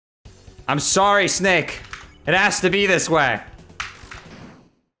I'm sorry, Snake. It has to be this way.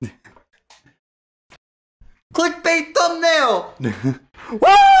 Clickbait thumbnail!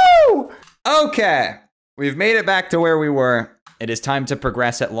 Woo! Okay. We've made it back to where we were. It is time to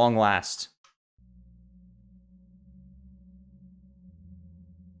progress at long last.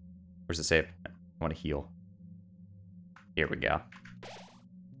 Where's the save? I want to heal. Here we go.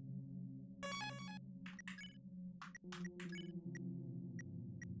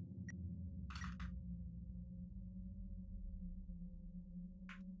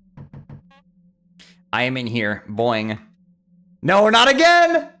 I am in here. Boing. No, not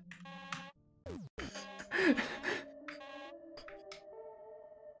again!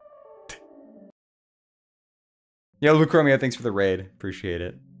 Yo, Lucromia, thanks for the raid. Appreciate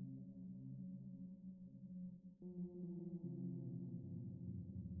it.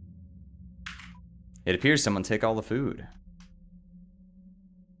 It appears someone took all the food.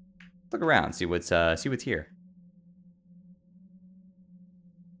 Look around, see what's here.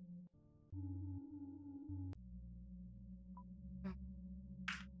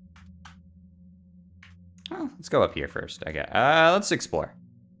 Well, let's go up here first, I guess. Let's explore.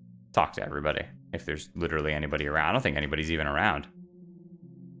 Talk to everybody, if there's literally anybody around. I don't think anybody's even around.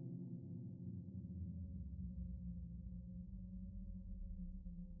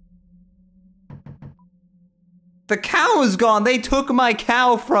 The cow is gone. They took my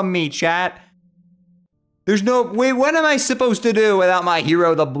cow from me, chat. There's no... Wait, what am I supposed to do without my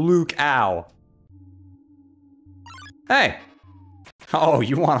hero, the blue cow? Hey. Oh,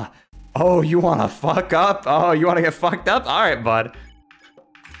 you wanna... Oh, you wanna fuck up? Oh, you wanna get fucked up? All right, bud.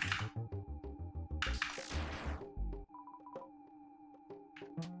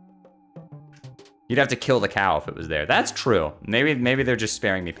 You'd have to kill the cow if it was there. That's true. Maybe they're just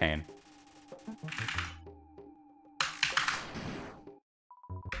sparing me pain.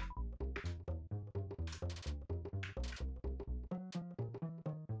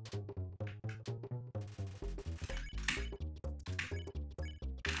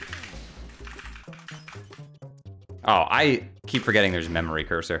 Oh, I keep forgetting there's a memory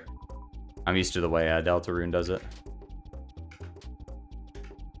cursor. I'm used to the way Deltarune does it.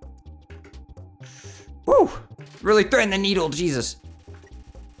 Woo! Really threading the needle, Jesus.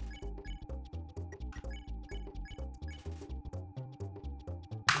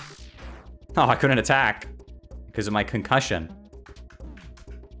 Oh, I couldn't attack because of my concussion.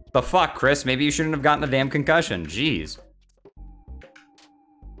 The fuck, Chris? Maybe you shouldn't have gotten the damn concussion. Jeez.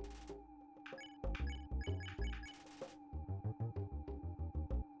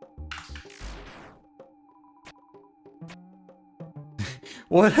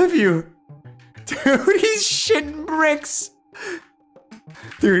 What have you... Dude, he's shitting bricks.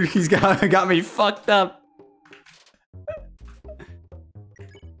 Dude, he's got me fucked up.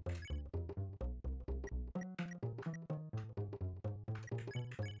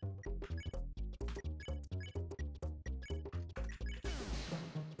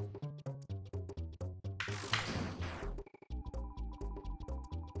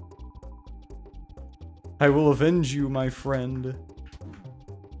 I will avenge you, my friend.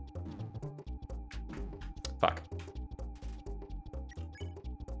 Fuck.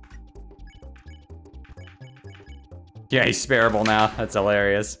 Yeah, he's spareable now. That's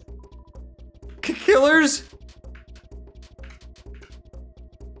hilarious. Killers?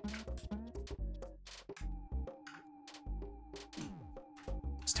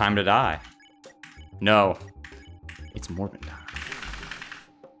 It's time to die. No. It's Morbid time.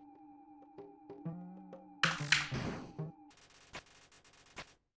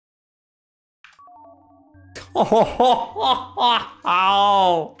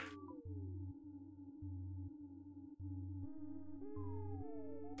 Oh.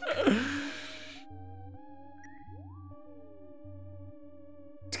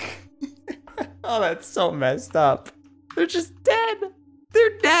 Oh, that's so messed up. They're just dead.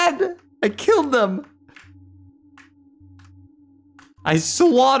 They're dead. I killed them. I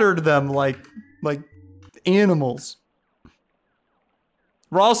slaughtered them like animals.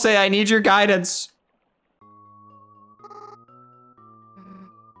 Ralsei, I need your guidance.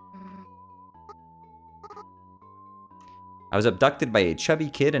 I was abducted by a chubby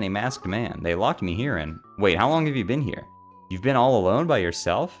kid and a masked man. They locked me here and... Wait, how long have you been here? You've been all alone by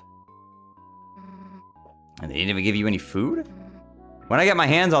yourself? And they didn't even give you any food? When I get my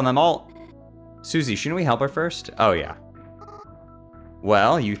hands on them all... Susie, shouldn't we help her first? Oh, yeah.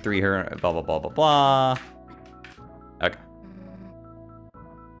 Well, you three her... Blah, blah, blah, blah, blah. Okay.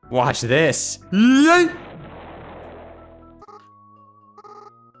 Watch this. Yay!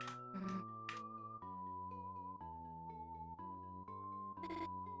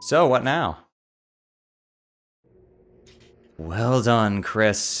 So, what now? Well done,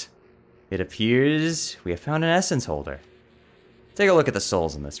 Chris. It appears we have found an essence holder. Take a look at the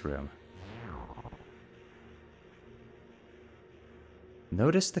souls in this room.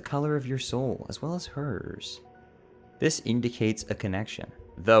 Notice the color of your soul, as well as hers. This indicates a connection.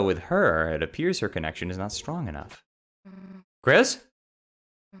 Though with her, it appears her connection is not strong enough. Chris?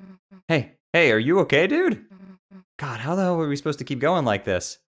 Hey, are you okay, dude? God, how the hell were we supposed to keep going like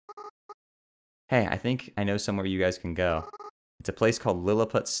this? Hey, I think I know somewhere you guys can go. It's a place called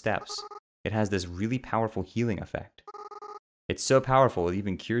Lilliput Steps. It has this really powerful healing effect. It's so powerful it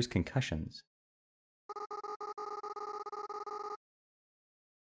even cures concussions.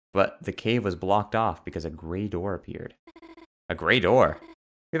 But the cave was blocked off because a gray door appeared. A gray door?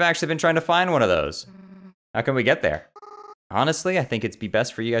 We've actually been trying to find one of those. How can we get there? Honestly, I think it'd be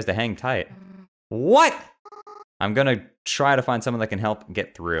best for you guys to hang tight. What? I'm gonna try to find someone that can help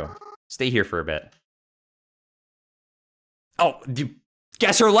get through. Stay here for a bit. Oh,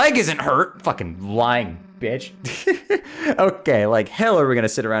 guess her leg isn't hurt. Fucking lying bitch. Okay, like hell are we gonna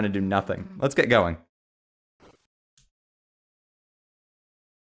sit around and do nothing. Let's get going.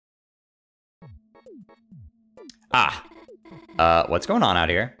 What's going on out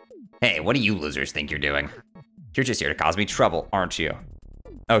here? Hey, what do you losers think you're doing? You're just here to cause me trouble, aren't you?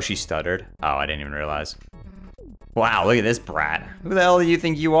 Oh, she stuttered. Oh, I didn't even realize. Wow, look at this brat. Who the hell do you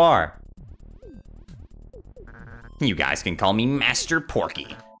think you are? You guys can call me Master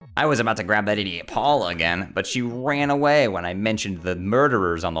Porky. I was about to grab that idiot Paula again, but she ran away when I mentioned the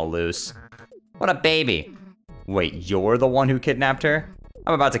murderers on the loose. What a baby. Wait, you're the one who kidnapped her?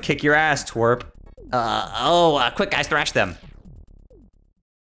 I'm about to kick your ass, twerp. Quick guys, thrash them.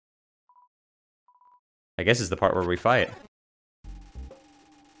 I guess it's the part where we fight.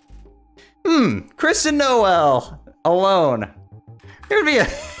 Chris and Noel alone. It'd be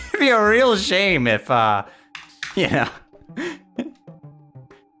a real shame if, you know,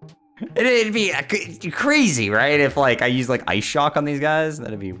 it'd be crazy, right? If like I use like ice shock on these guys,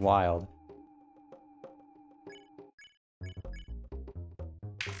 that'd be wild.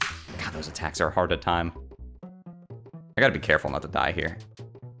 God, those attacks are hard to time. I gotta be careful not to die here.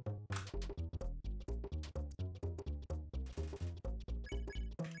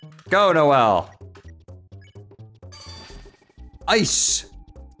 Go, Noel! Ice!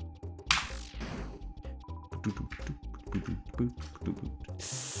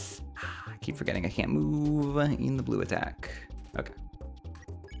 I keep forgetting I can't move in the blue attack. Okay.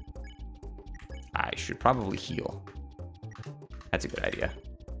 I should probably heal. That's a good idea.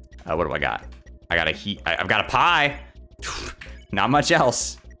 What do I got? I got I've got a pie! Not much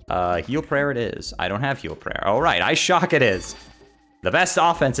else. Heal prayer it is. I don't have heal prayer. All right, ice shock it is. The best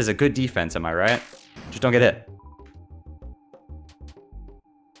offense is a good defense, am I right? Just don't get hit.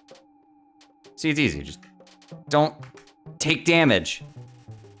 See, it's easy. Just don't take damage.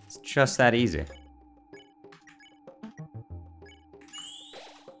 It's just that easy.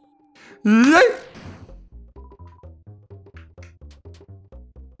 Now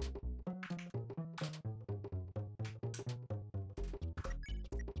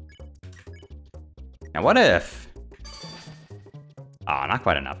what if... Oh, not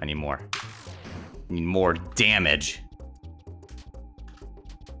quite enough anymore. Need more damage.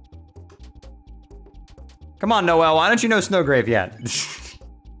 Come on, Noel, why don't you know Snowgrave yet?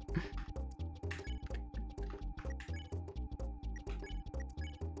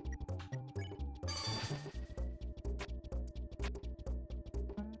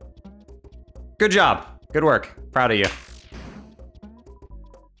 Good job. Good work. Proud of you.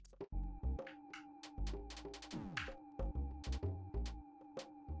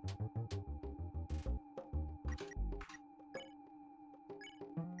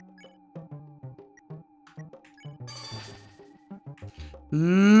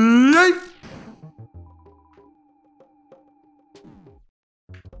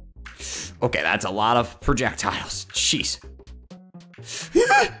 Okay, that's a lot of projectiles. Jeez.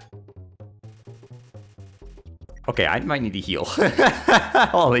 Okay, I might need to heal.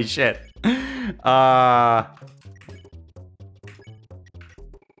 Holy shit. I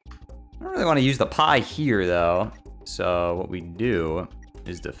don't really want to use the pie here, though. So what we do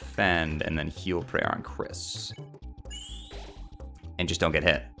is defend and then heal prayer on Chris. And just don't get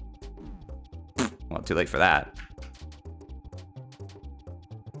hit. Well, too late for that.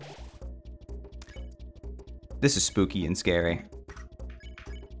 This is spooky and scary.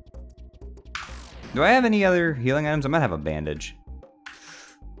 Do I have any other healing items? I might have a bandage.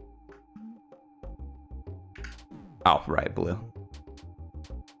 Oh, right, blue.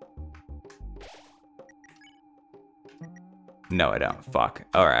 No, I don't. Fuck.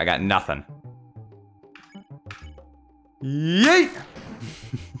 All right, I got nothing. Yeet!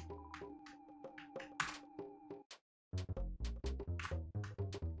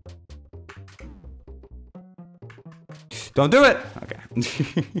 Don't do it! Okay.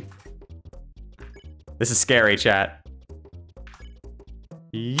 This is scary, chat.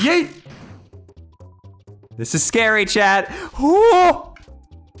 Yeet! This is scary, chat. Ooh!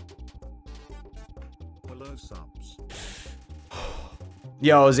 Hello, subs.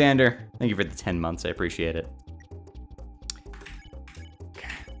 Yo, Xander. Thank you for the 10 months. I appreciate it.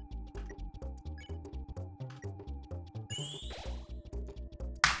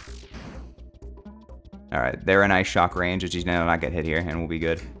 All right, they're in ice shock range, which is now not get hit here, and we'll be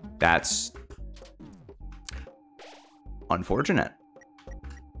good. That's unfortunate,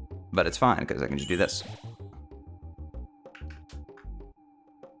 but it's fine because I can just do this.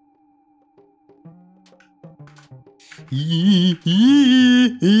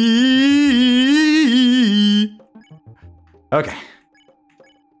 Okay.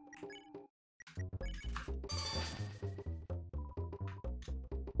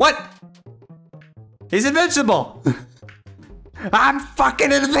 What? He's invincible! I'm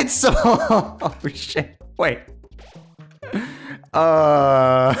fucking invincible! Oh shit, wait.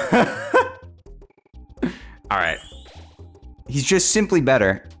 Alright. He's just simply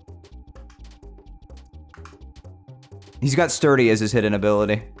better. He's got sturdy as his hidden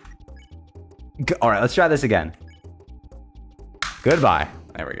ability. Alright, let's try this again. Goodbye.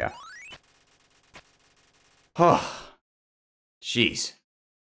 There we go. Oh. Jeez.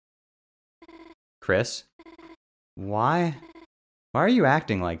 Chris? Why are you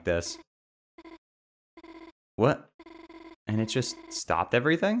acting like this? What? And it just stopped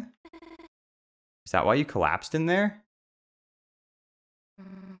everything? Is that why you collapsed in there?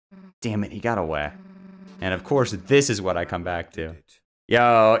 Damn it, he got away. And of course, this is what I come back to.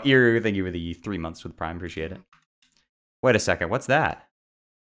 Yo, Eru, thank you for the 3 months with Prime, appreciate it. Wait a second, what's that?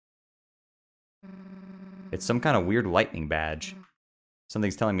 It's some kind of weird lightning badge.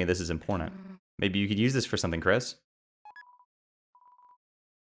 Something's telling me this is important. Maybe you could use this for something, Chris.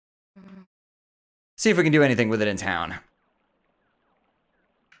 See if we can do anything with it in town.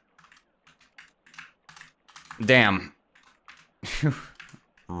 Damn.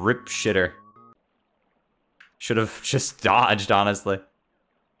 Rip shitter. Should have just dodged, honestly.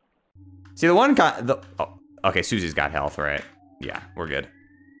 See, the one guy... Oh, okay, Susie's got health, right? Yeah, we're good.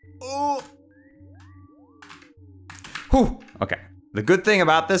 Oh. Whew. Okay. The good thing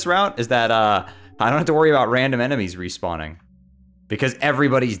about this route is that I don't have to worry about random enemies respawning. Because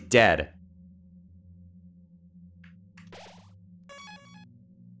everybody's dead.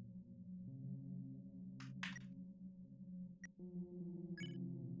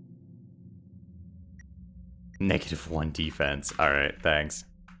 -1 defense. Alright, thanks.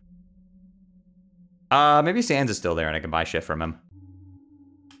 Maybe Sans is still there and I can buy shit from him.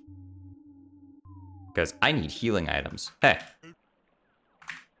 Because I need healing items. Hey.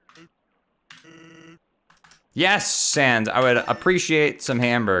 Yes, Sans, I would appreciate some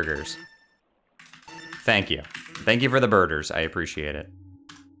hamburgers. Thank you. Thank you for the burgers. I appreciate it.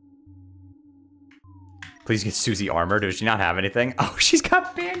 Please get Susie armor. Does she not have anything? Oh, she's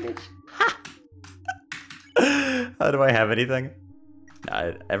got bandage. How do I have anything?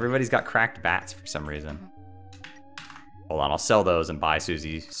 Everybody's got cracked bats for some reason. Hold on, I'll sell those and buy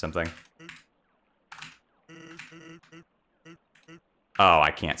Susie something. Oh,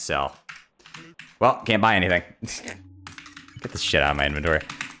 I can't sell. Well, can't buy anything. Get this shit out of my inventory.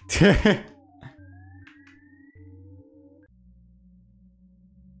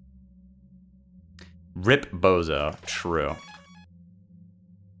 Rip Bozo. True.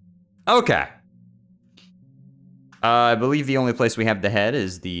 Okay. I believe the only place we have to head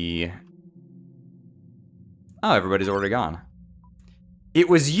is the... Oh, everybody's already gone. It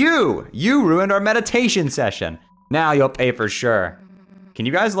was you! You ruined our meditation session. Now you'll pay for sure. Can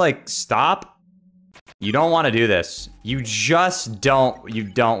you guys, like, stop? You don't want to do this. You just don't... You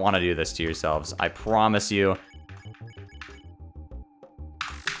don't want to do this to yourselves. I promise you.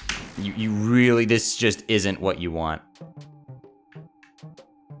 You really... This just isn't what you want.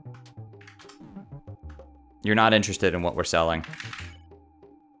 You're not interested in what we're selling.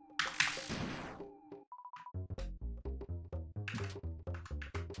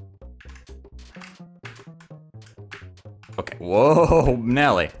 Okay, whoa,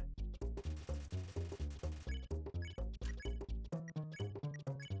 Nelly.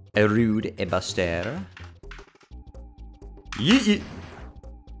 A rude e buster. Yeet.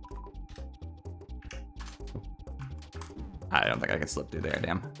 I don't think I can slip through there,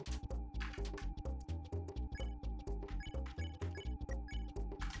 damn.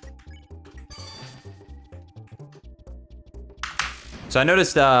 So I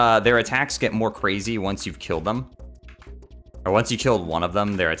noticed their attacks get more crazy once you've killed them. Or once you killed one of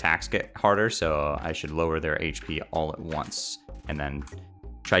them, their attacks get harder, so I should lower their HP all at once. And then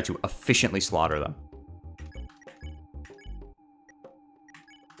try to efficiently slaughter them.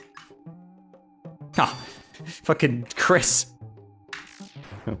 Ah, fucking Chris.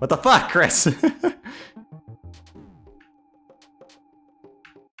 What the fuck, Chris?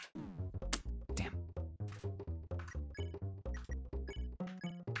 Damn.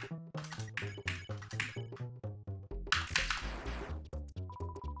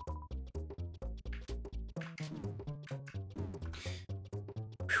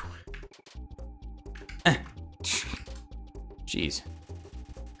 Jeez.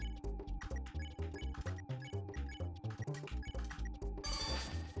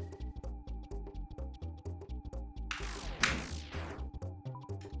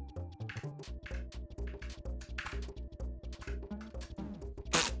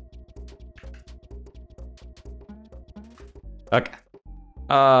 Okay.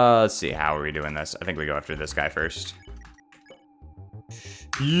 Let's see. How are we doing this? I think we go after this guy first.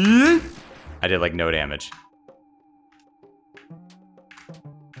 I did like no damage.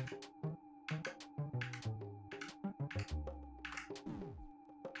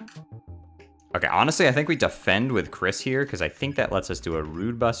 Okay, honestly, I think we defend with Chris here, because I think that lets us do a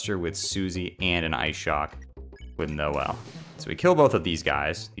Rude Buster with Susie and an Ice Shock with Noelle. So we kill both of these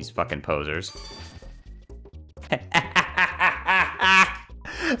guys, these fucking posers.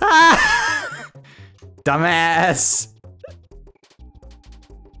 Dumbass!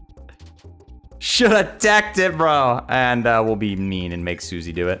 Should've decked it, bro! And we'll be mean and make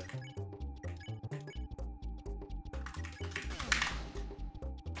Susie do it.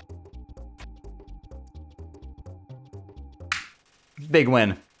 Big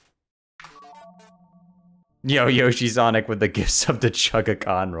win. Yo, Yoshi Sonic with the gifts of the Chugga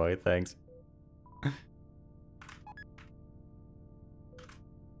Conroy, thanks.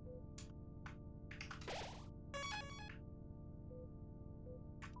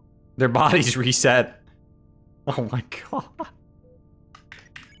 Their bodies reset. Oh my god.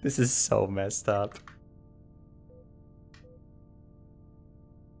 This is so messed up.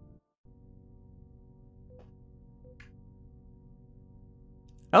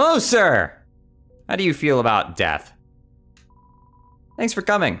 Hello, sir! How do you feel about death? Thanks for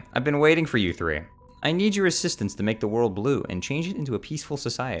coming. I've been waiting for you three. I need your assistance to make the world blue and change it into a peaceful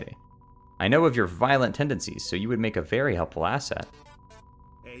society. I know of your violent tendencies, so you would make a very helpful asset.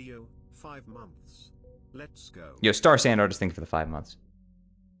 Ayo, 5 months. Let's go. Yo, Star Sand Artist, thank you for the 5 months.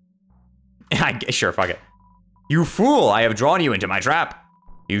 Sure, fuck it. You fool, I have drawn you into my trap.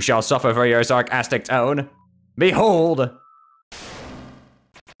 You shall suffer for your sarcastic tone. Behold!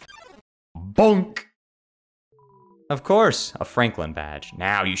 Bonk! Of course, a Franklin badge.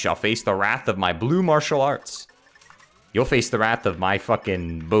 Now you shall face the wrath of my blue martial arts. You'll face the wrath of my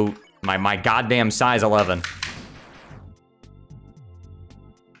fucking boot, my goddamn size 11.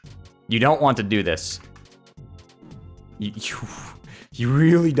 You don't want to do this. You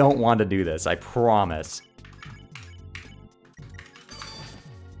really don't want to do this, I promise.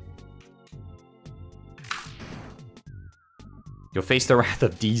 You'll face the wrath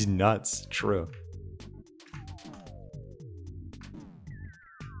of these nuts. True.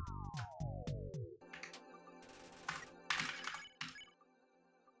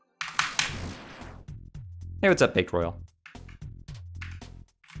 Hey, what's up, Baked Royal?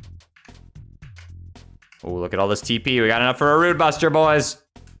 Oh, look at all this TP. We got enough for a Rude Buster, boys.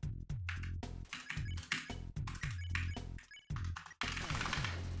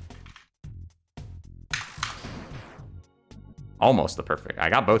 Almost the perfect. I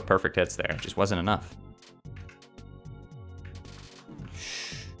got both perfect hits there. It just wasn't enough.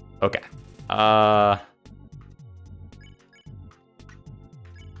 Okay.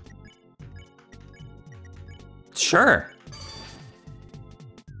 Sure.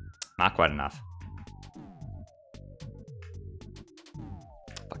 Not quite enough.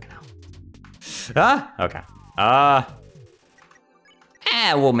 Fucking hell. Ah, okay.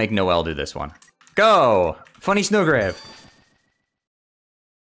 We'll make Noelle do this one. Go! Funny Snowgrave.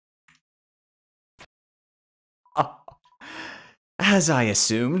 Oh. As I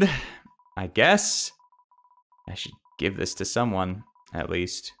assumed, I guess I should give this to someone, at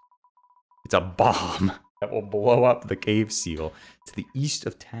least. It's a bomb that will blow up the cave seal to the east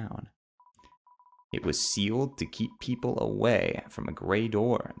of town. It was sealed to keep people away from a gray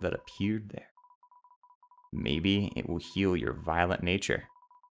door that appeared there. Maybe it will heal your violent nature.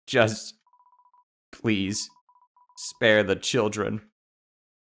 Just, please, spare the children.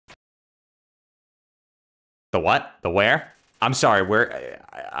 The what? The where? I'm sorry, where...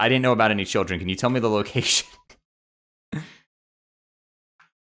 I didn't know about any children. Can you tell me the location?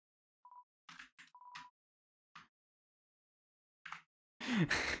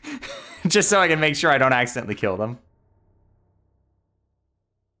 Just so I can make sure I don't accidentally kill them.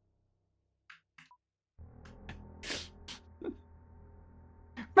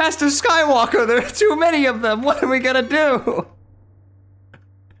 Master Skywalker, there are too many of them. What are we gonna do?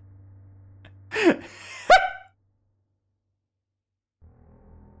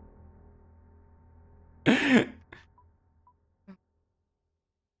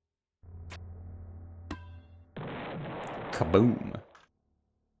 Kaboom.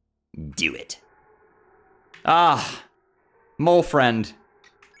 Do it. Ah, mole friend.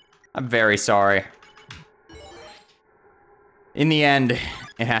 I'm very sorry. In the end,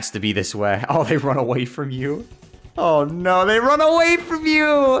 it has to be this way. Oh, they run away from you? Oh no, they run away from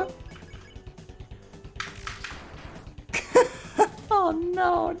you! Oh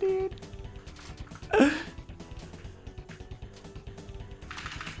no, dude.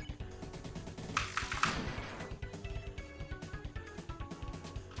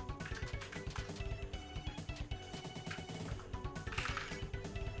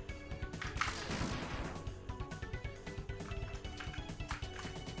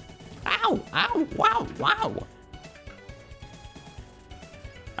 Ow, ow, wow, wow.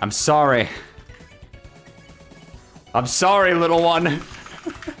 I'm sorry. I'm sorry, little one.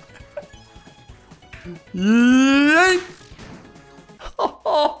 Yeet.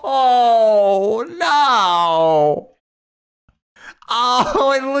 Oh, no.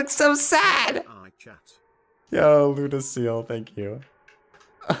 Oh, it looks so sad. Yo, Lunaseal, thank you.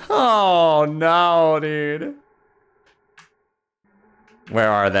 Oh, no, dude. Where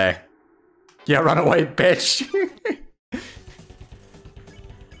are they? Yeah, run away, bitch.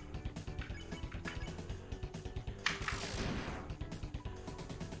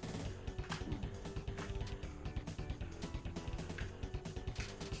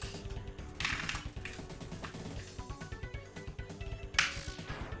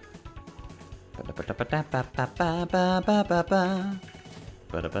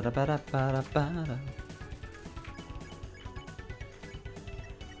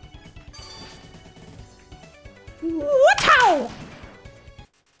 What?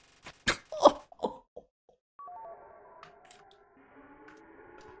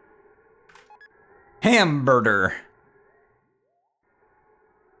 Hamburger.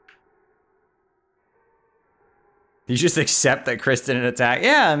 You just accept that Chris didn't attack?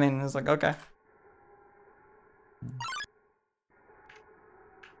 Yeah, I mean, it's like, okay.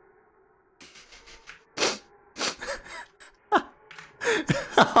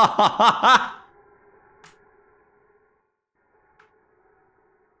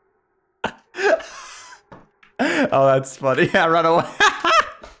 Oh, that's funny. Yeah, run away.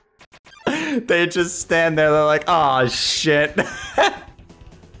 They just stand there, they're like, oh shit.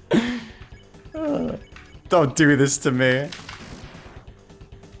 Don't do this to me.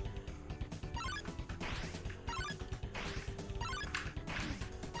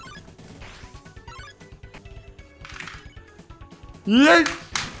 Yeet!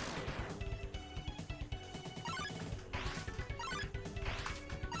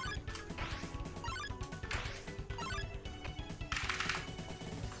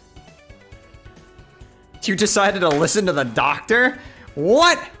 You decided to listen to the doctor?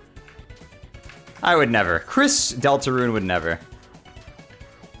 What? I would never. Chris Deltarune would never.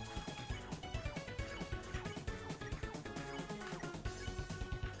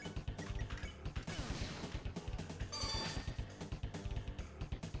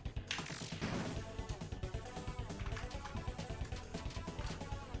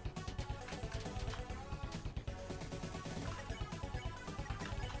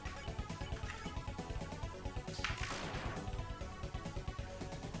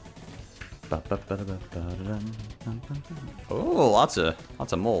 Oh, lots of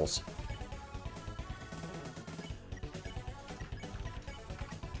moles.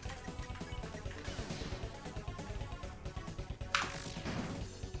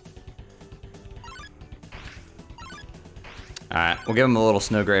 All right, we'll give him a little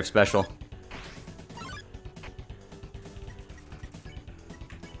Snowgrave special.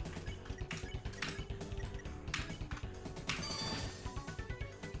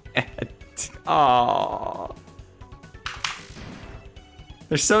 Oh,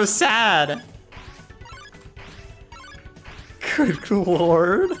 they're so sad. Good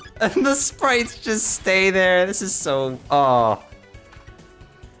lord. And the sprites just stay there. This is so, oh.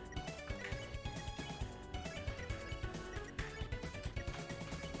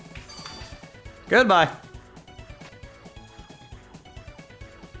 Goodbye.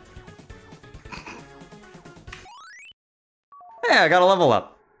 I got a level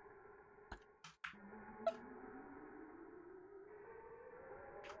up.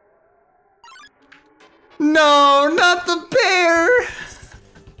 No, not the bear!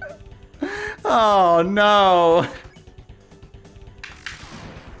 Oh, no.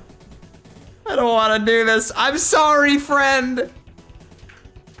 I don't want to do this. I'm sorry, friend.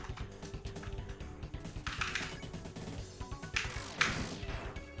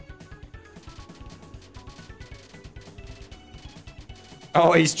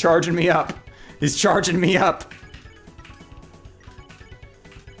 Oh, he's charging me up. He's charging me up.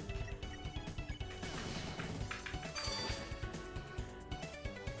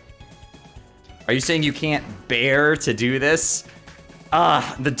 Are you saying you can't bear to do this?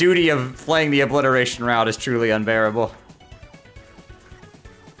 Ah, the duty of playing the obliteration route is truly unbearable.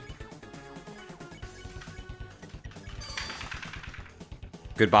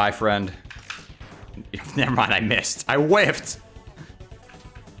 Goodbye, friend. Never mind, I missed. I whiffed.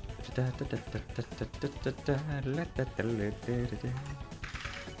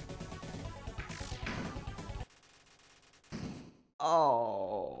 Oh.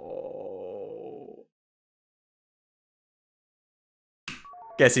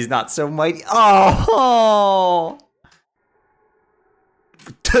 Guess he's not so mighty. Oh.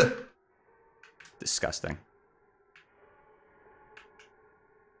 Disgusting.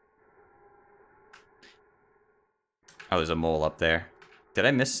 Oh, there's a mole up there. Did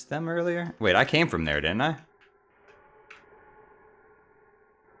I miss them earlier? Wait, I came from there, didn't I?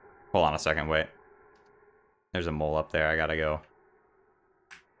 Hold on a second, wait. There's a mole up there, I gotta go.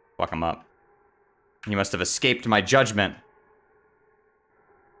 Fuck him up. He must have escaped my judgment.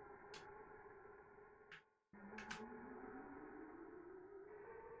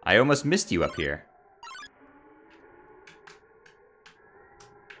 I almost missed you up here.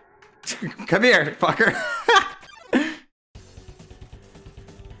 Come here, fucker.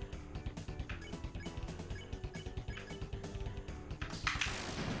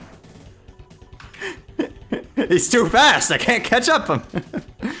 He's too fast. I can't catch up him.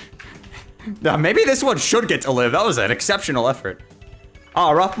 Now, maybe this one should get to live. That was an exceptional effort.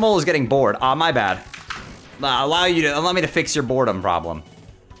 Oh, Rough Mole is getting bored. Ah, my bad. Allow me to fix your boredom problem.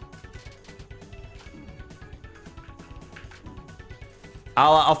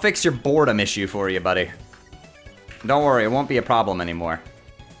 I'll fix your boredom issue for you, buddy. Don't worry, it won't be a problem anymore.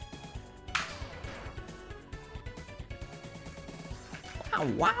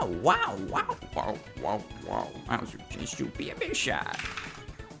 Wow, wow, wow, wow, wow, wow. That was just to be a bit shy.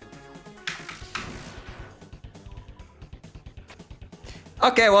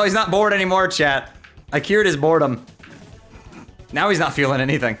 Okay, well, he's not bored anymore, chat. I cured his boredom. Now he's not feeling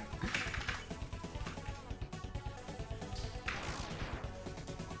anything.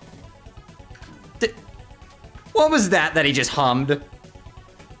 What was that he just hummed?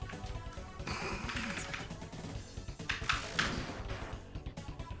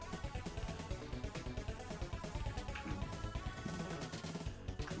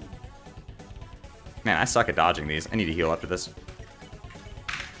 Man, I suck at dodging these. I need to heal after this.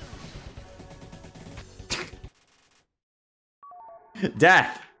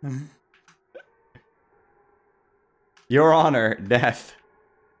 Death! Your honor, death.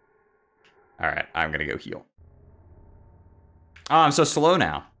 Alright, I'm gonna go heal. Oh, I'm so slow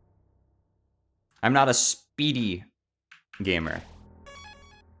now. I'm not a speedy gamer.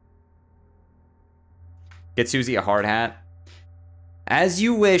 Get Susie a hard hat. As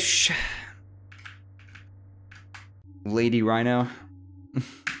you wish. Lady Rhino.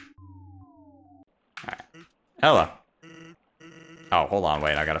 Alright. Hello. Oh, hold on,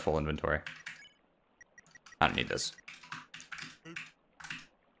 wait, I got a full inventory. I don't need this.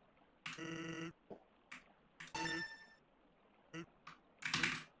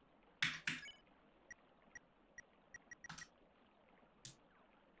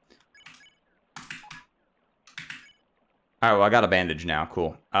 Alright, well, I got a bandage now.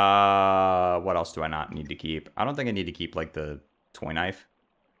 Cool. What else do I not need to keep? I don't think I need to keep, like, the toy knife.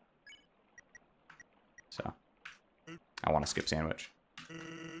 So. I want to skip sandwich.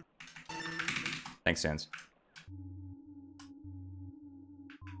 Thanks, Sans.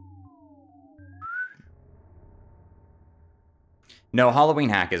 No, Halloween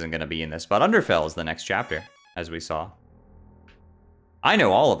Hack isn't going to be in this, but Undertale is the next chapter, as we saw. I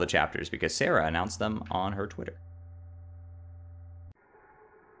know all of the chapters because Sarah announced them on her Twitter.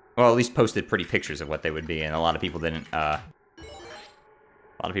 Well, at least posted pretty pictures of what they would be, and a lot of people didn't know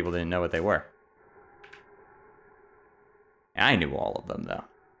what they were. I knew all of them, though.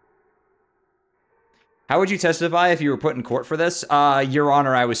 How would you testify if you were put in court for this? Your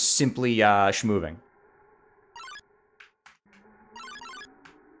Honor, I was simply schmooving.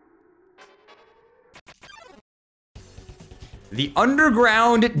 The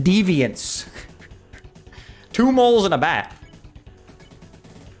underground deviants. 2 moles and a bat.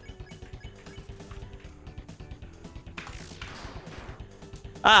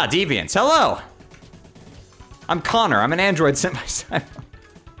 Ah, deviants. Hello. I'm Connor. I'm an android sent by Simon.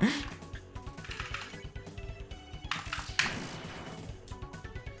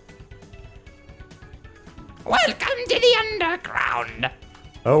 Welcome to the underground.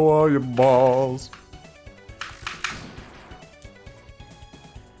 How are your balls?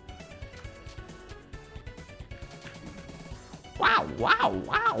 Wow, wow,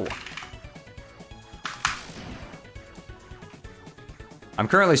 wow. I'm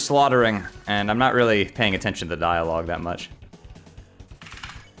currently slaughtering, and I'm not really paying attention to the dialogue that much.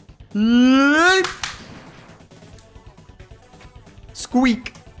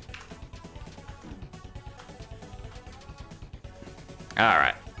 Squeak. All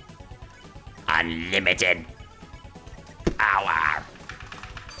right. Unlimited power.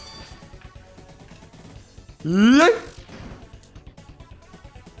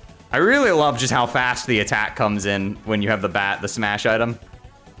 I really love just how fast the attack comes in when you have the bat, the smash item.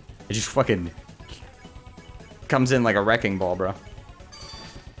 It just fucking comes in like a wrecking ball, bro.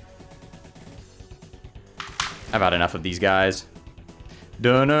 I've had enough of these guys.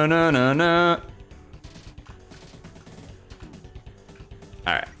 Da-na-na-na-na.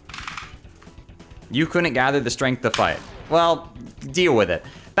 Alright. You couldn't gather the strength to fight. Well, deal with it.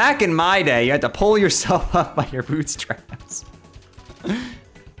 Back in my day, you had to pull yourself up by your bootstraps.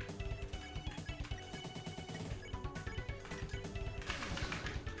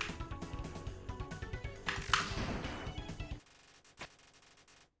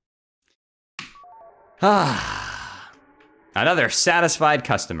 Ah, another satisfied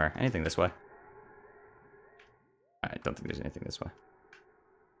customer. Anything this way? I don't think there's anything this way.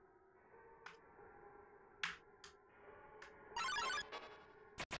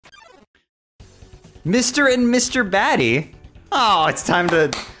 Mr. and Mr. Batty? Oh, it's time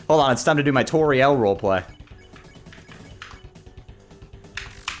to, hold on, it's time to do my Toriel roleplay.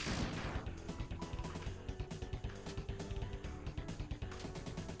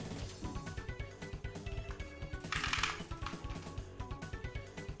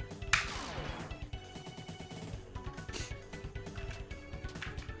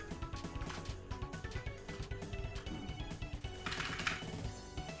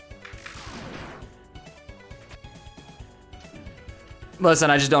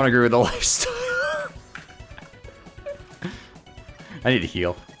 Listen, I just don't agree with the lifestyle. I need to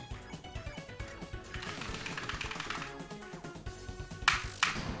heal.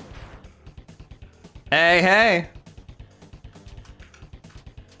 Hey, hey.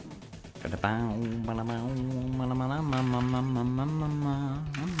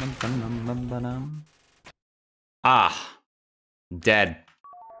 Ah, dead.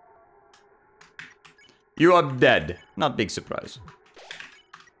 You are dead. Not big surprise.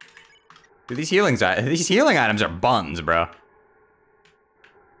 Dude, these healing items are buns, bro.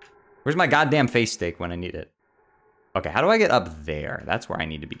 Where's my goddamn face steak when I need it? Okay, how do I get up there? That's where I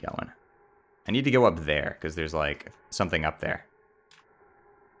need to be going. I need to go up there, because there's, like, something up there.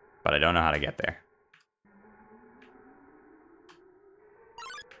 But I don't know how to get there.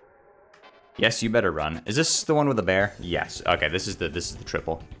 Yes, you better run. Is this the one with the bear? Yes. Okay, this is the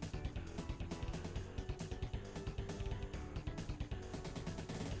triple.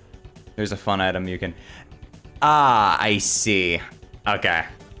 There's a fun item you can... Ah, I see. Okay.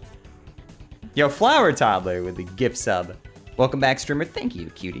 Yo, Flower Toddler with the gift sub. Welcome back, streamer. Thank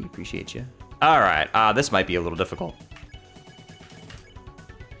you, cutie. Appreciate you. All right. This might be a little difficult.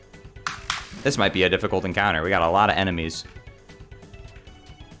 This might be a difficult encounter. We got a lot of enemies.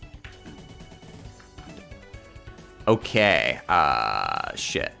 Okay.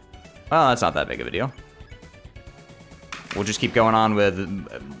 Shit. Well, that's not that big of a deal. We'll just keep going on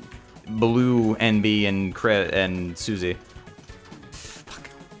with Blue, NB, and Crit, and Susie. Fuck.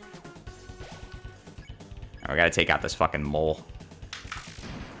 Right, we gotta take out this fucking mole.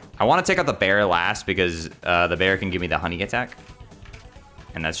 I want to take out the bear last because the bear can give me the honey attack.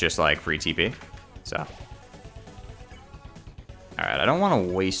 And that's just like free TP. So. Alright, I don't want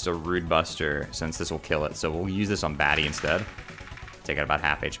to waste a Rude Buster since this will kill it. So we'll use this on Batty instead. Take out about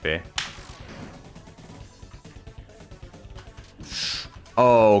half HP.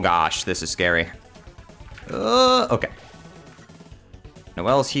 Oh gosh, this is scary. Okay.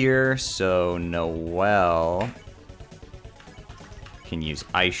 Noelle's here, so Noelle can use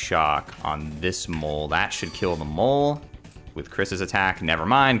Ice Shock on this mole. That should kill the mole with Chris's attack. Never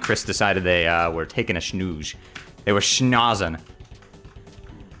mind, Chris decided they were taking a snooze. They were schnozzing.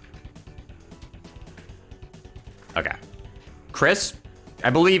 Okay. Chris, I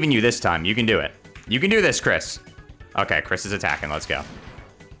believe in you this time. You can do it. You can do this, Chris. Okay, Chris is attacking. Let's go.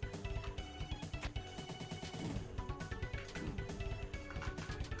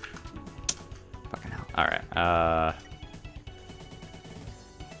 Fucking hell. All right.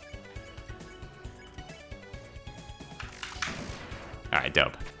 All right,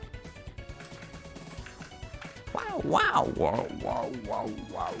 dope. Wow, wow, whoa, whoa, whoa,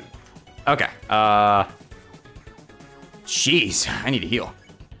 whoa. Okay, jeez, I need to heal.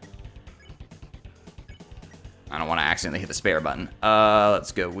 I don't want to accidentally hit the spare button.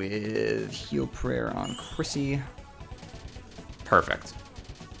 Let's go with heal prayer on Chrissy. Perfect.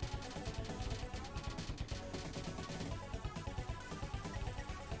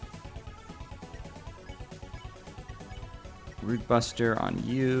 Root Buster on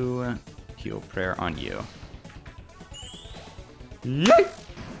you. Heal prayer on you. Yay!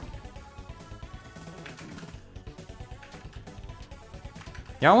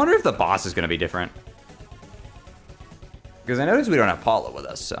 Yeah, I wonder if the boss is going to be different. Because I noticed we don't have Paula with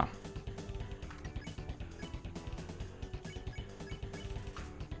us, so.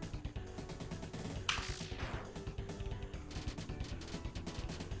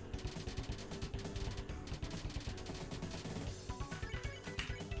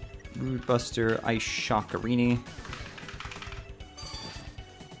 Root Buster, Ice Shockerini.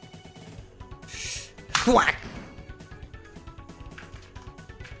 Whack!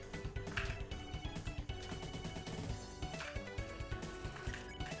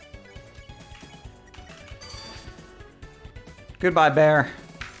 Goodbye, bear.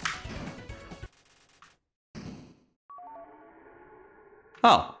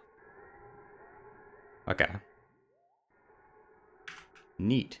 Oh. Okay.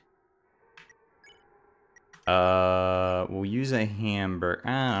 Neat. We'll use a hamburger.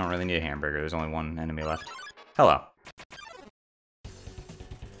 I don't really need a hamburger. There's only one enemy left. Hello.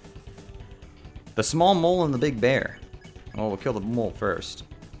 The small mole and the big bear. Well, we'll kill the mole first.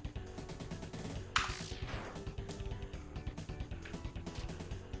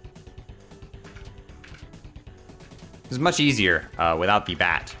 This is much easier without the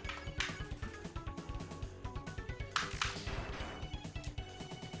bat.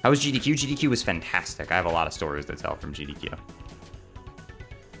 How was GDQ? GDQ was fantastic. I have a lot of stories to tell from GDQ.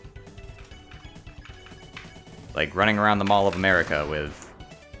 Like running around the Mall of America with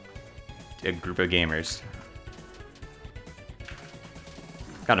a group of gamers.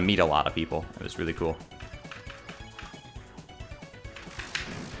 Got to meet a lot of people. It was really cool.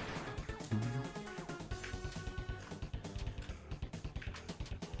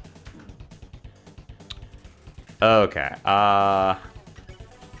 Okay,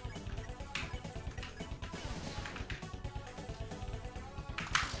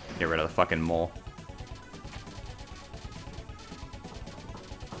 get rid of the fucking mole.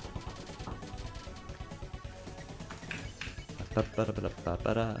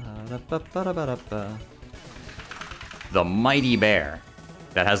 The mighty bear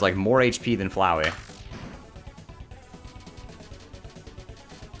that has like more HP than Flowey.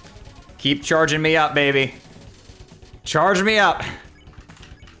 Keep charging me up, baby. Charge me up.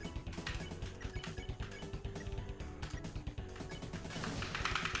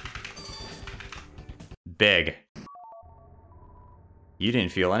 Big. You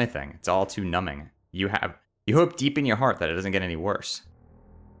didn't feel anything. It's all too numbing. You hope deep in your heart that it doesn't get any worse.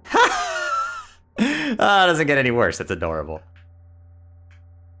 It doesn't get any worse. That's adorable.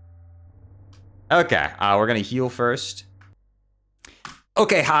 Okay, we're gonna heal first.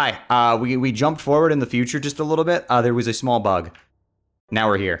 Okay, hi. We jumped forward in the future just a little bit. There was a small bug. Now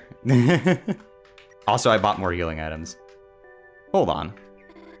we're here. Also, I bought more healing items. Hold on.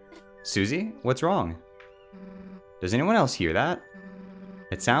 Susie, what's wrong? Does anyone else hear that?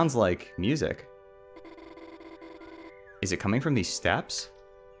 It sounds like music. Is it coming from these steps?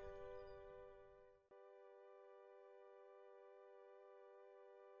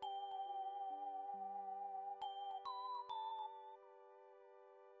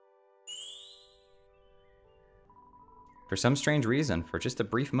 For some strange reason, for just a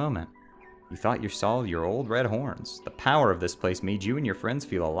brief moment, you thought you saw your old red horns. The power of this place made you and your friends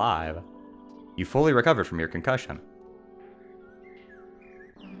feel alive. You fully recovered from your concussion.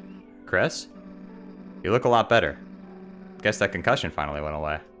 Chris? You look a lot better. Guess that concussion finally went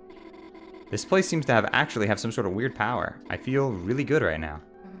away. This place seems to actually have some sort of weird power. I feel really good right now.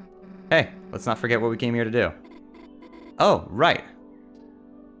 Hey, let's not forget what we came here to do. Oh, right.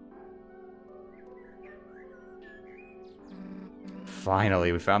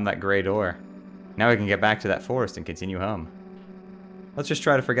 Finally, we found that gray door. Now we can get back to that forest and continue home. Let's just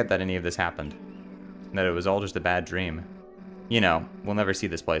try to forget that any of this happened. And that it was all just a bad dream. You know, we'll never see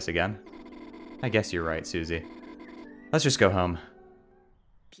this place again. I guess you're right, Susie. Let's just go home.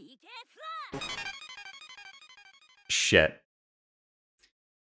 Shit.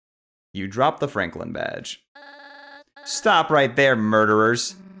 You dropped the Franklin badge. Stop right there,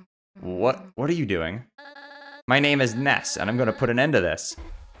 murderers. What are you doing? My name is Ness, and I'm gonna put an end to this.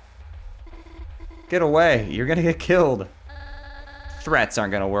 Get away, you're gonna get killed. Threats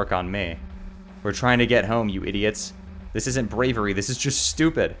aren't gonna work on me. We're trying to get home, you idiots. This isn't bravery, this is just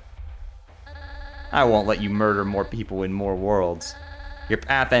stupid. I won't let you murder more people in more worlds. Your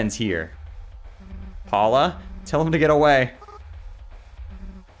path ends here. Paula, tell him to get away.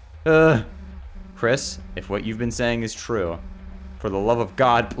 Chris, if what you've been saying is true, for the love of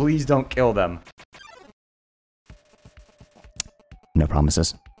God, please don't kill them. No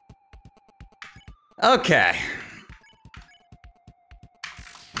promises. Okay.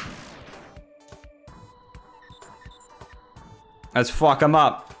 Let's fuck them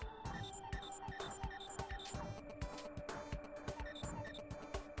up.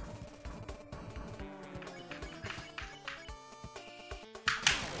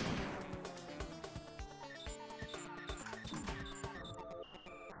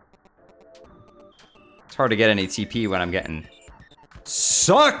 It's hard to get any TP when I'm getting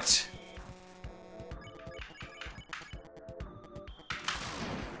sucked.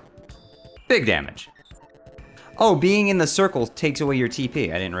 Big damage. Oh, being in the circle takes away your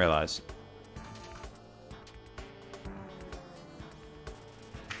TP. I didn't realize.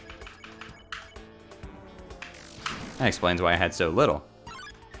 That explains why I had so little.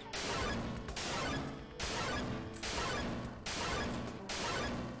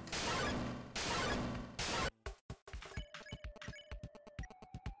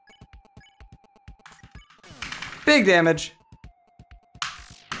 Big damage.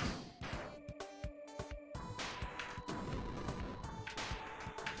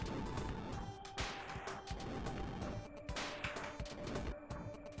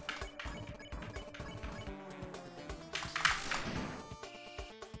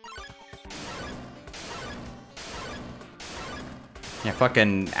 Yeah,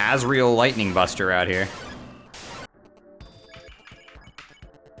 fucking Azrael Lightning Buster out here.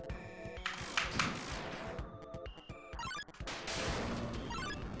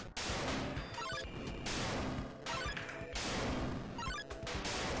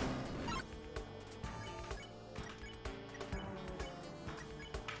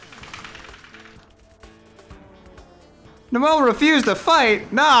 Noel refused to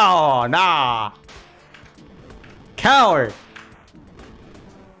fight? No, nah. Coward.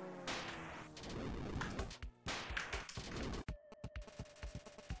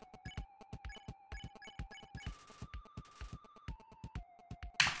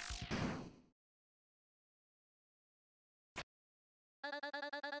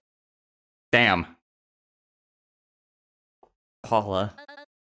 Damn. Paula.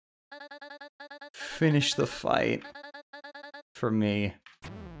 Finish the fight. For me.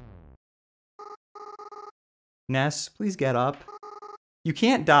 Ness, please get up. You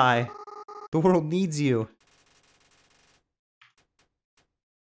can't die. The world needs you.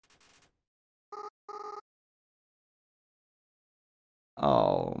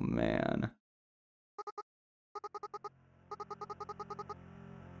 Oh, man.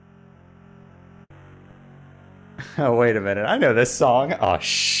 Oh, wait a minute. I know this song. Oh,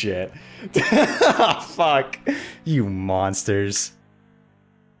 shit. Oh, fuck. You monsters.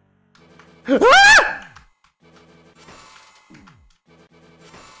 Ah!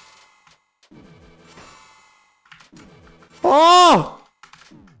 Oh!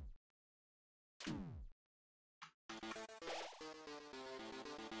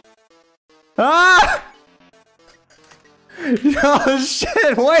 Ah! Oh,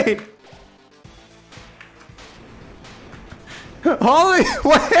 shit. Wait. Holy,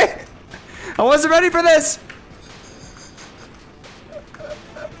 wait! I wasn't ready for this!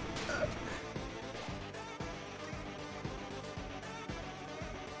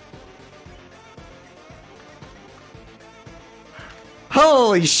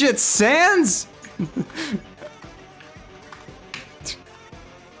 Holy shit, Sans?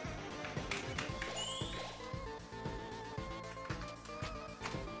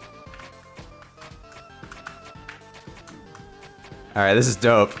 Alright, this is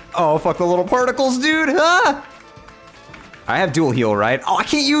dope. Oh, fuck the little particles, dude! Ah! I have dual heal, right? Oh, I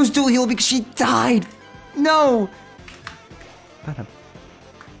can't use dual heal because she died! No!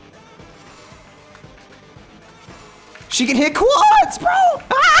 She can hit quads, bro!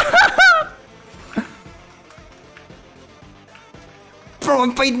 Ah! Bro,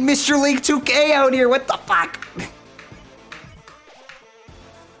 I'm fighting Mr. Link 2K out here, what the fuck?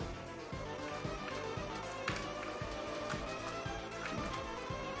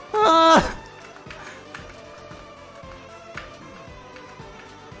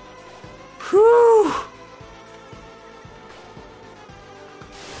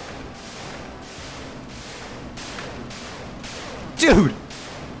 Dude!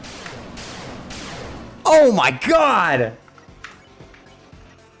 Oh my god!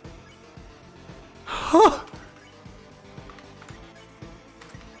 Huh.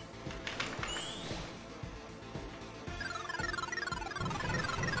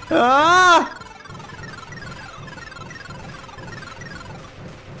 Ah!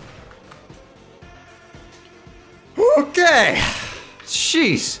 Okay.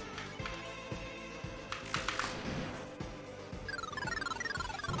 Jeez.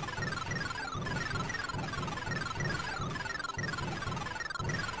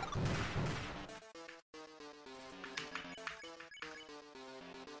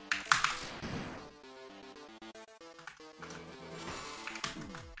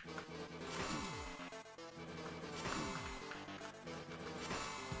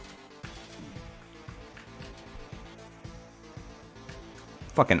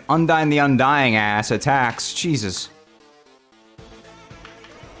 Fucking Undying the Undying ass attacks. Jesus.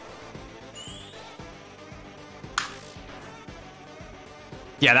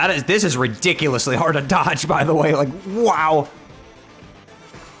 Yeah, this is ridiculously hard to dodge, by the way. Like, wow.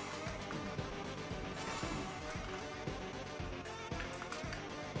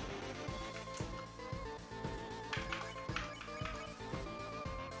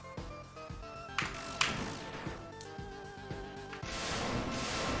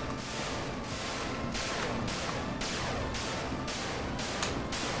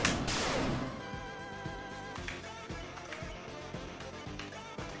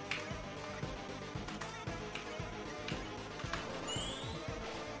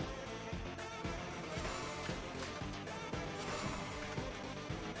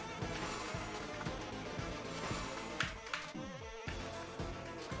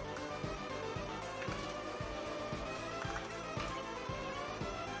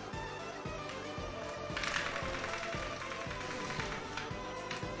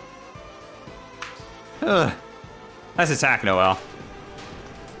 Ugh. Nice attack, Noel.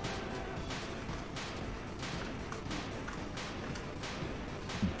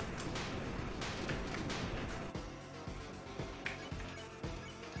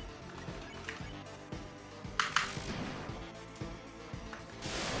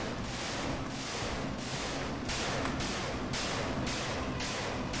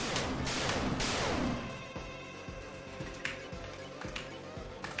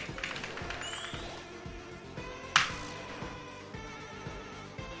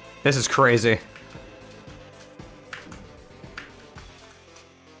 This is crazy.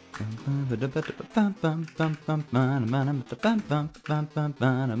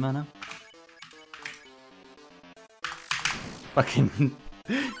 Fucking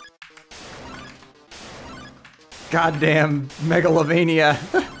goddamn megalovania.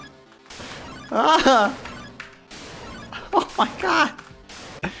 Ah! Oh my god.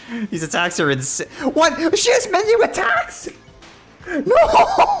 These attacks are insane. What? She has menu attacks? No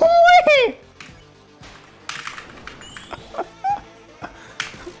way!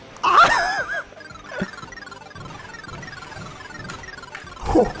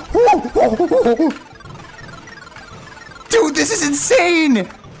 Dude, this is insane!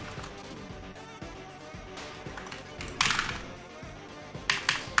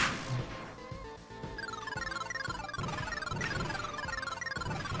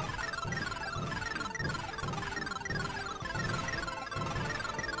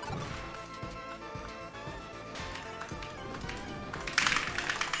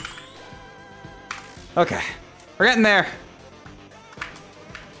 Okay, we're getting there.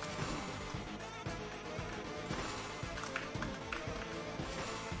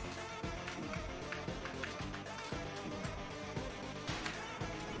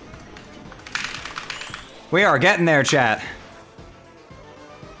 We are getting there, chat.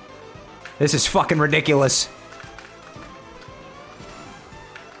 This is fucking ridiculous.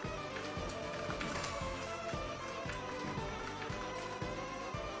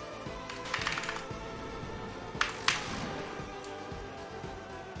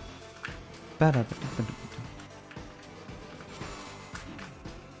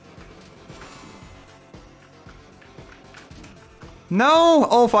 No!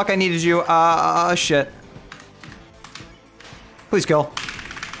 Oh fuck, I needed you. Shit. Please kill.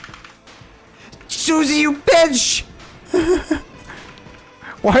 Susie, you bitch!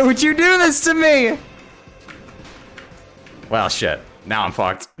 Why would you do this to me? Well, shit. Now I'm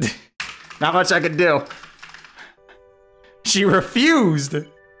fucked. Not much I could do. She refused.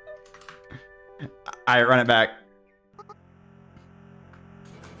 Alright, run it back.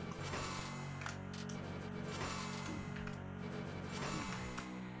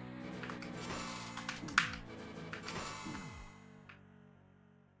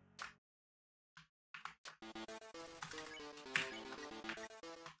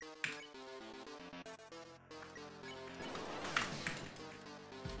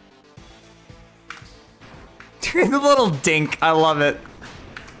 The little dink, I love it.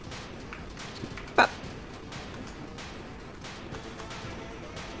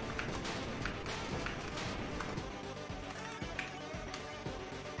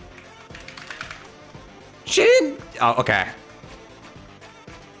 She didn't. Oh, okay.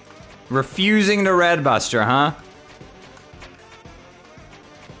 Refusing to red buster, huh?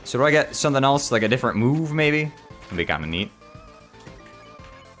 So do I get something else, like a different move, maybe? That'd be kind of neat.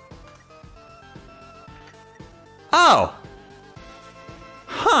 Oh!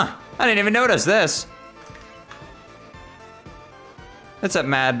 Huh, I didn't even notice this. What's up,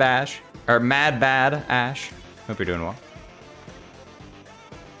 Mad Bash? Or Mad Bad Ash? Hope you're doing well.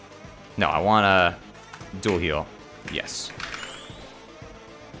 No, I want a dual heal. Yes.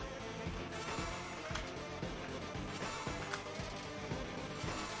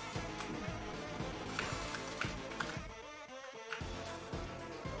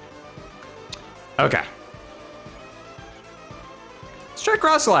 Okay. Let's try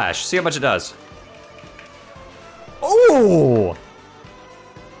Cross Slash, see how much it does. Ooh!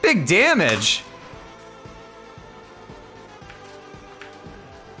 Big damage.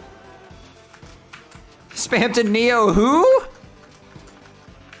 Spam to Neo who?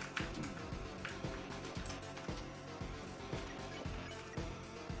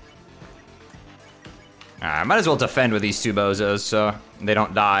 I might as well defend with these two bozos so they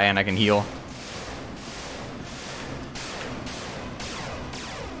don't die and I can heal.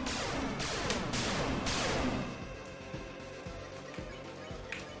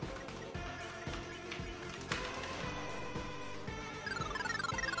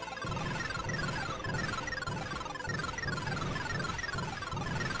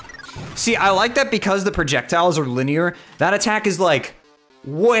 See, I like that because the projectiles are linear, that attack is like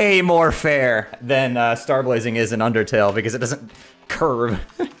way more fair than Starblazing is in Undertale because it doesn't curve.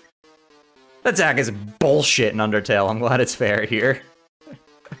 That attack is bullshit in Undertale. I'm glad it's fair here.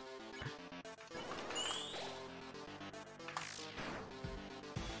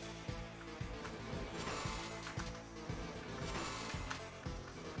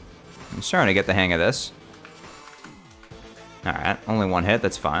 I'm starting to get the hang of this. Alright, only one hit,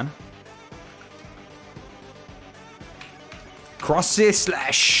 that's fine. Cross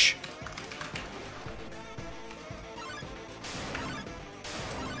slash.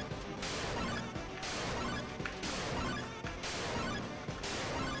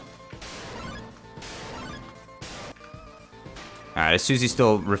 Alright, is Susie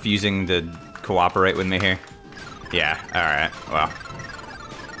still refusing to cooperate with me here? Yeah, alright, well.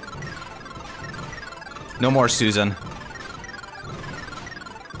 No more Susan.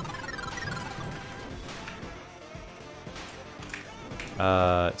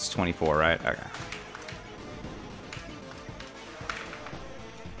 It's 24, right? Okay.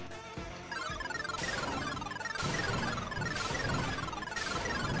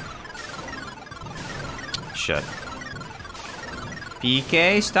 Shit.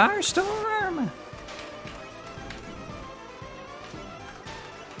 PK Starstorm.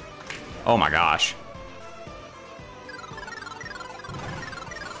 Oh my gosh.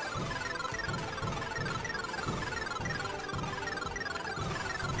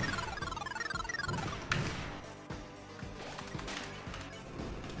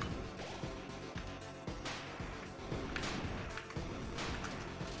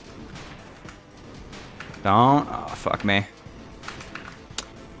 Don't. Oh, fuck me.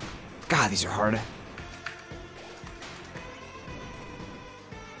 God, these are hard.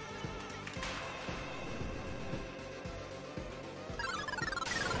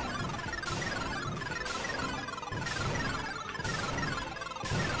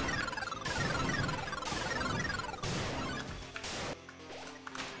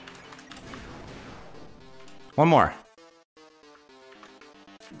 One more.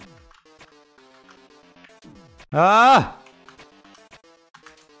 Ah!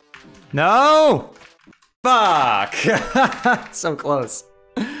 No! Fuck! So close.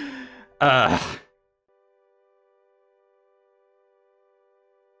 Alright,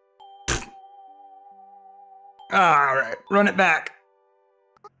 run it back.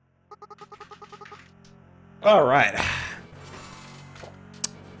 Alright.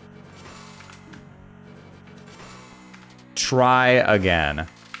 Try again.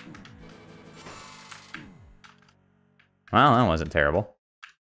 Well, that wasn't terrible.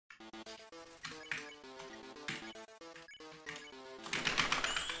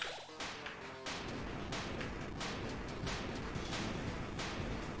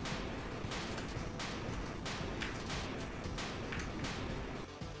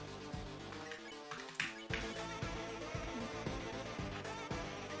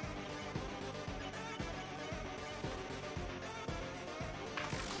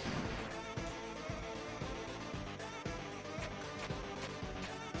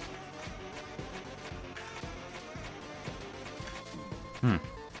 Oh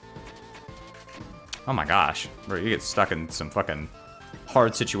my gosh. Bro, you get stuck in some fucking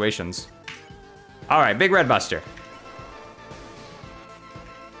hard situations. Alright, big red buster.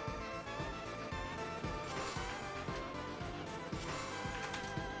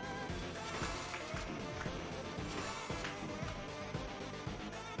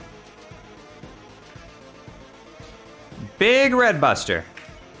 Big red buster.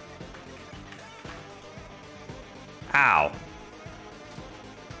 Ow.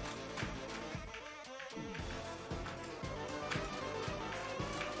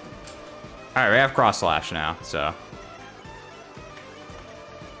 Alright, we have cross slash now, so.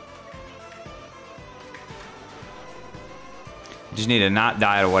 Just need to not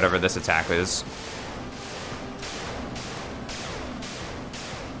die to whatever this attack is.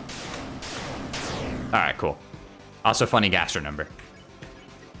 Alright, cool. Also funny gastro number.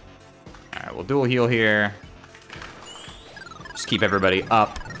 Alright, we'll dual heal here. Just keep everybody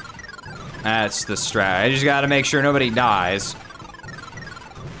up. That's the strat. I just gotta make sure nobody dies.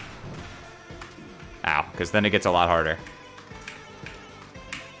 Ow, because then it gets a lot harder.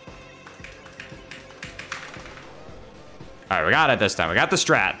 Alright, we got it this time. We got the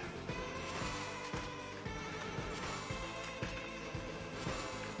strat.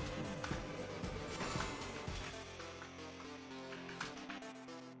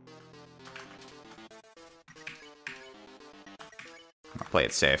 I'll play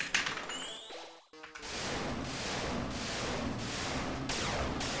it safe.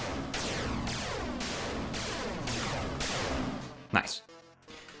 Nice.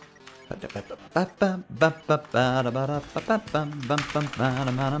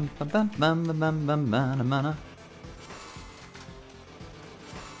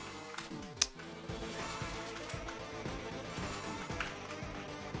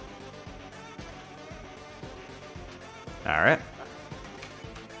 All right.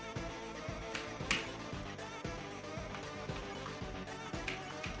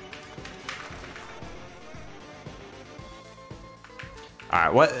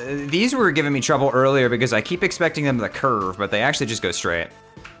 Alright, what these were giving me trouble earlier because I keep expecting them to curve, but they actually just go straight.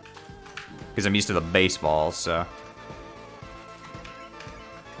 Because I'm used to the baseballs, so.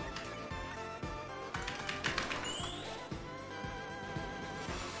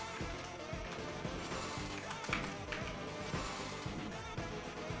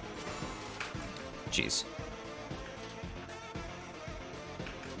 Jeez.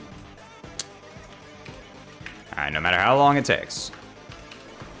 Alright, no matter how long it takes.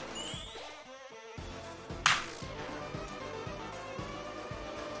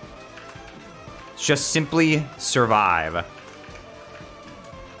 Just simply survive.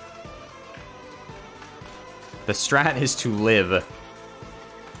 The strat is to live.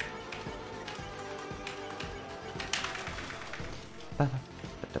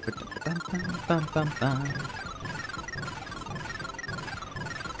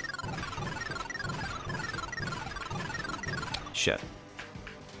 Shit.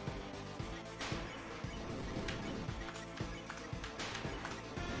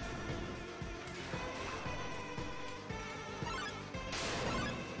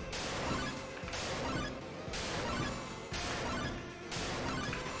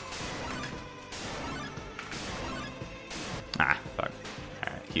 Ah, fuck.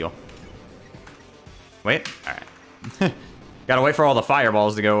 Alright, heal. Wait, alright. Gotta wait for all the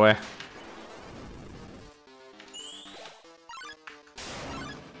fireballs to go away.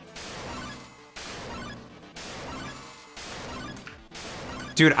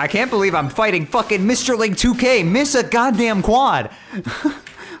 Dude, I can't believe I'm fighting fucking Mr. Link 2K. Miss a goddamn quad.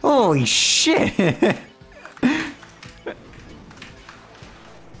 Holy shit.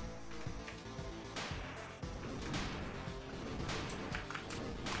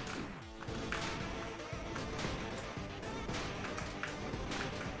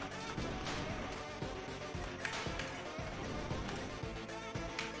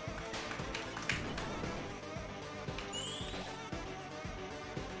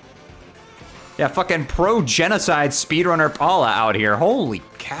 Yeah, fucking pro genocide speedrunner Paula out here. Holy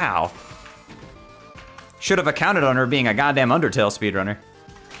cow. Should have accounted on her being a goddamn Undertale speedrunner.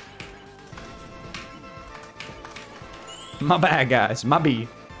 My bad, guys. My B.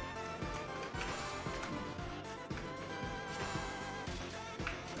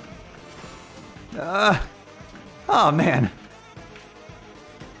 Oh, man.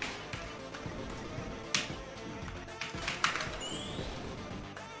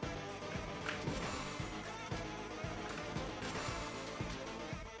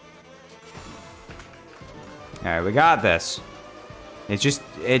 All right, we got this. It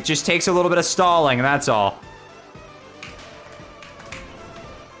just takes a little bit of stalling, that's all.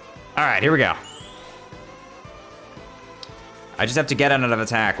 Alright, here we go. I just have to get out of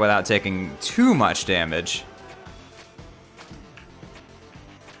attack without taking too much damage.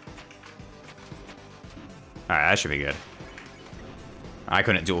 Alright, that should be good. I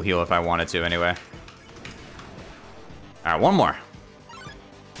couldn't dual heal if I wanted to anyway. Alright, one more.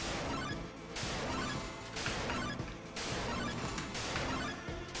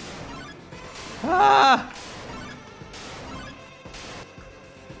 Ah!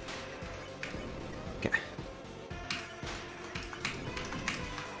 Okay.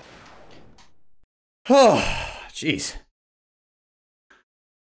 Oh, jeez.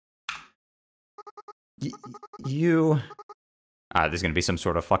 You... there's gonna be some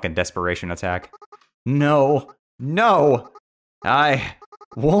sort of fucking desperation attack. No. No! I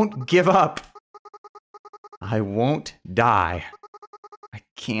won't give up. I won't die. I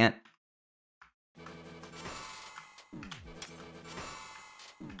can't.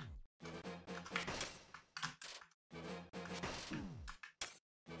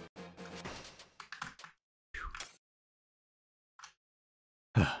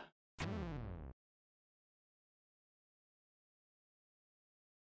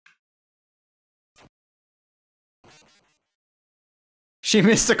 She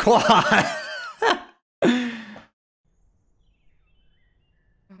missed a quad.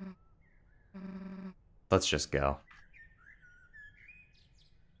 Let's just go.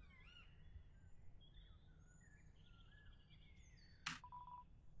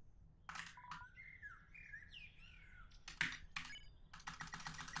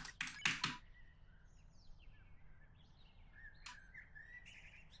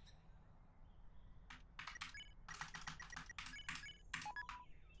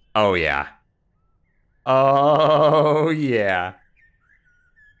 Oh, yeah. Oh, yeah.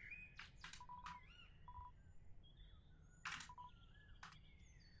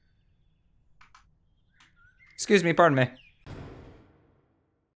 Excuse me, pardon me.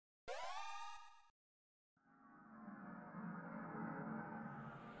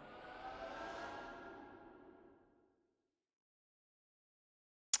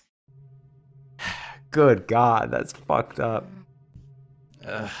 Good God, that's fucked up.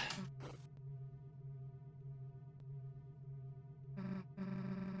 Ugh.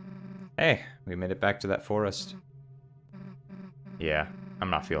 Hey, we made it back to that forest. Yeah, I'm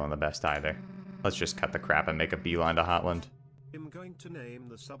not feeling the best either. Let's just cut the crap and make a beeline to Hotland. I'm going to name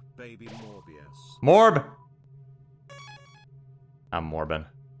the sub-baby Morbius. Morb! I'm Morbin.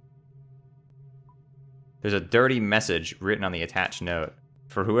 There's a dirty message written on the attached note.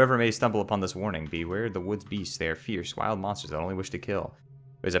 For whoever may stumble upon this warning, beware the woods beasts. They are fierce, wild monsters that only wish to kill.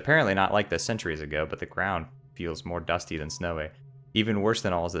 It was apparently not like this centuries ago, but the ground feels more dusty than snowy. Even worse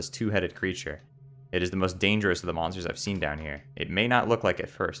than all is this two-headed creature. It is the most dangerous of the monsters I've seen down here. It may not look like it at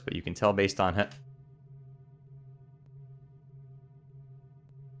first, but you can tell based on it.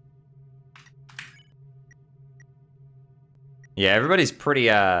 Yeah, everybody's pretty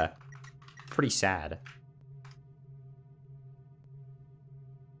sad.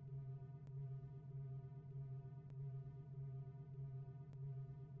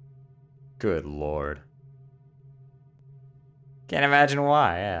 Good Lord. Can't imagine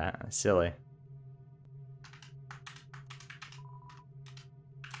why, yeah, silly.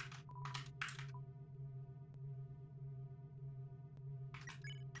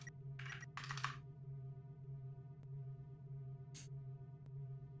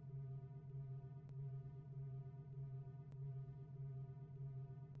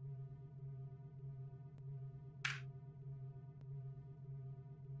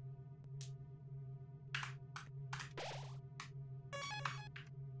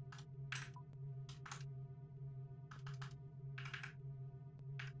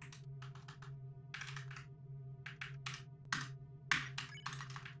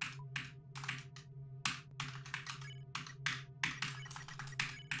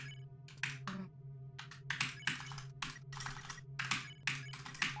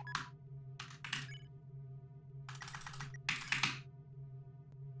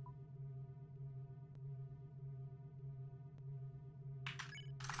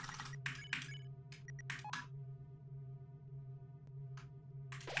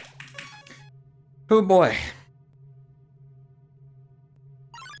 Oh boy.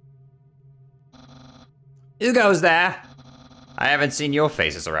 Who goes there? I haven't seen your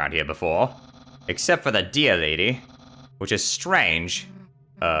faces around here before. Except for the deer lady. Which is strange.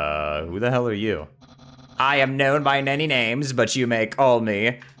 Who the hell are you? I am known by many names, but you may call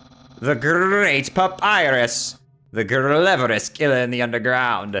me the Great Papyrus. The cleverest killer in the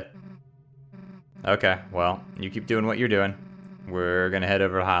underground. Okay, well, you keep doing what you're doing. We're gonna head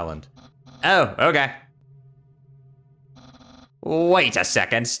over to Highland. Oh, okay. Wait a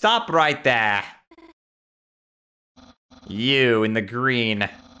second, stop right there. You in the green.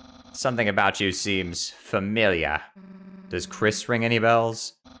 Something about you seems familiar. Does Chris ring any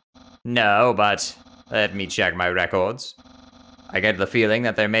bells? No, but let me check my records. I get the feeling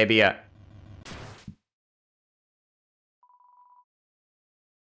that there may be a...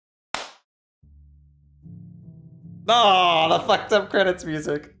 Oh, the fucked up credits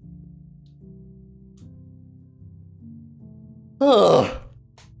music. Oh.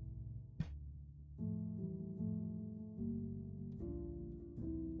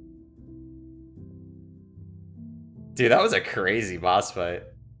 Dude, that was a crazy boss fight.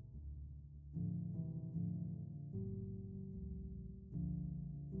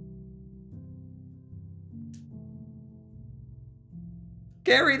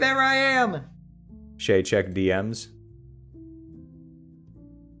 Gary, there I am! Shay, check DMs.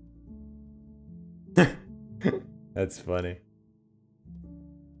 That's funny.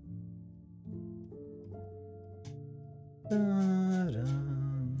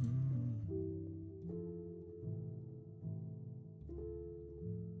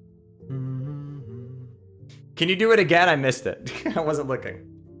 Can you do it again? I missed it. I wasn't looking.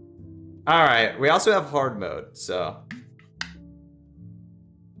 All right, we also have hard mode, so.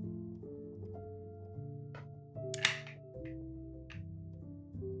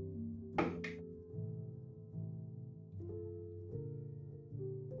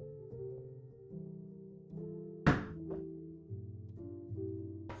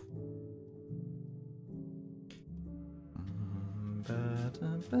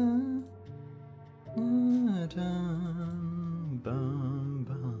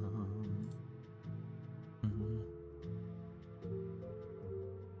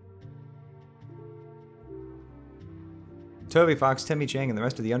 Toby, Fox, Timmy Chang, and the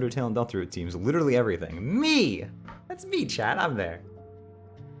rest of the Undertale and Deltarune teams. Literally everything. Me! That's me, chat. I'm there.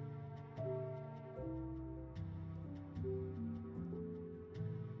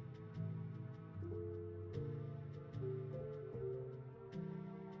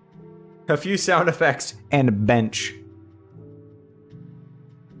 A few sound effects and bench.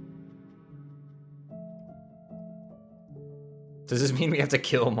 Does this mean we have to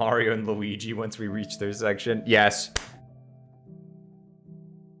kill Mario and Luigi once we reach their section? Yes.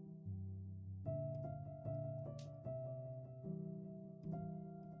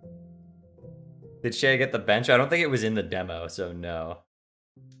 Did Shay get the bench? I don't think it was in the demo, so no.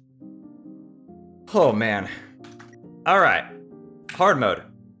 Oh man. All right, hard mode.